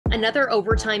another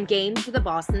overtime game for the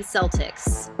Boston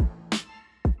Celtics.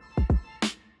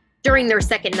 During their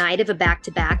second night of a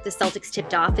back-to-back, the Celtics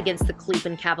tipped off against the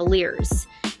Cleveland Cavaliers.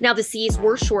 Now, the C's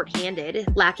were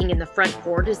shorthanded, lacking in the front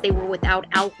court as they were without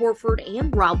Al Horford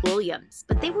and Rob Williams,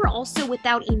 but they were also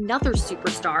without another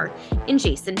superstar in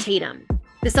Jason Tatum.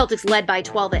 The Celtics led by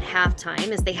 12 at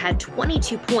halftime as they had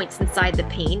 22 points inside the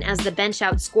paint as the bench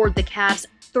outscored the Cavs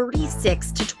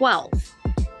 36-12.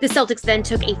 The Celtics then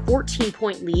took a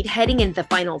 14-point lead heading into the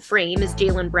final frame as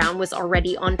Jaylen Brown was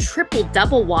already on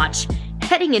triple-double watch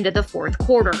heading into the fourth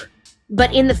quarter.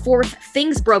 But in the fourth,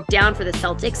 things broke down for the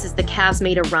Celtics as the Cavs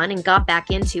made a run and got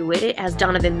back into it as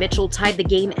Donovan Mitchell tied the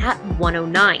game at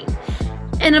 109.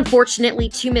 And unfortunately,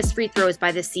 two missed free throws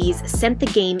by the C's sent the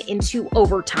game into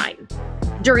overtime.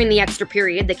 During the extra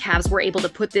period, the Cavs were able to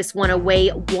put this one away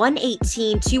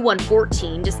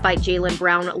 118-114 despite Jaylen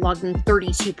Brown logging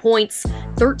 32 points,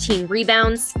 13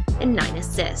 rebounds, and 9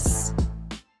 assists.